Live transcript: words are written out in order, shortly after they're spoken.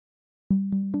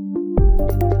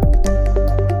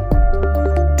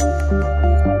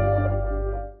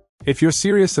If you're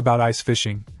serious about ice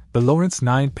fishing, the Lowrance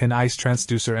 9PIN Ice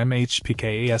Transducer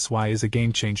MHPK ASY is a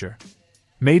game changer.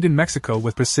 Made in Mexico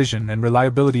with precision and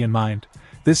reliability in mind,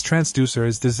 this transducer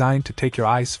is designed to take your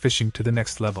ice fishing to the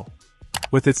next level.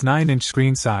 With its 9-inch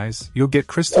screen size, you'll get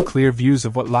crystal clear views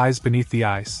of what lies beneath the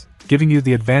ice, giving you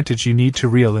the advantage you need to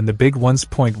reel in the big ones.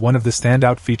 One of the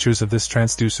standout features of this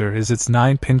transducer is its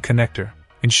 9-pin connector,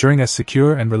 ensuring a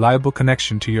secure and reliable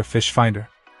connection to your fish finder.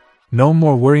 No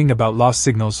more worrying about lost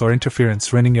signals or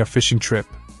interference ruining your fishing trip.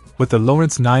 With the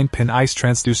Lowrance 9PIN Ice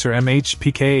Transducer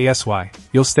MHPK ASY,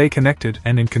 you'll stay connected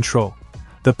and in control.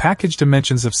 The package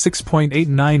dimensions of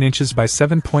 6.89 inches by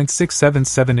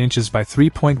 7.677 inches by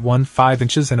 3.15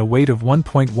 inches and a weight of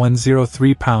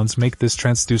 1.103 pounds make this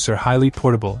transducer highly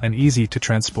portable and easy to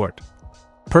transport.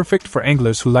 Perfect for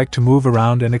anglers who like to move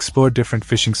around and explore different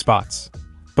fishing spots.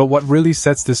 But what really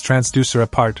sets this transducer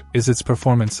apart is its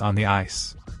performance on the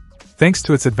ice. Thanks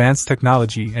to its advanced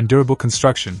technology and durable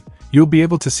construction, you'll be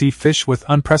able to see fish with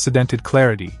unprecedented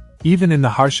clarity, even in the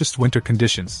harshest winter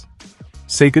conditions.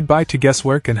 Say goodbye to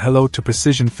guesswork and hello to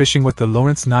precision fishing with the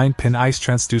Lowrance 9PIN Ice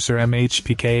Transducer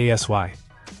MHPK ASY.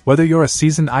 Whether you're a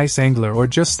seasoned ice angler or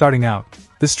just starting out,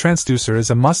 this transducer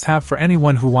is a must-have for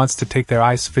anyone who wants to take their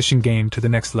ice fishing game to the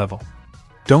next level.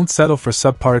 Don't settle for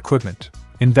subpar equipment.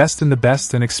 Invest in the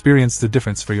best and experience the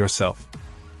difference for yourself.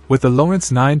 With the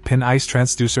Lowrance 9PIN Ice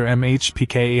Transducer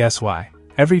MHPK ASY,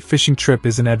 every fishing trip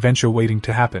is an adventure waiting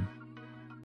to happen.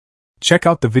 Check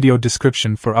out the video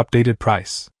description for updated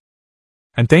price.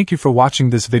 And thank you for watching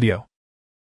this video.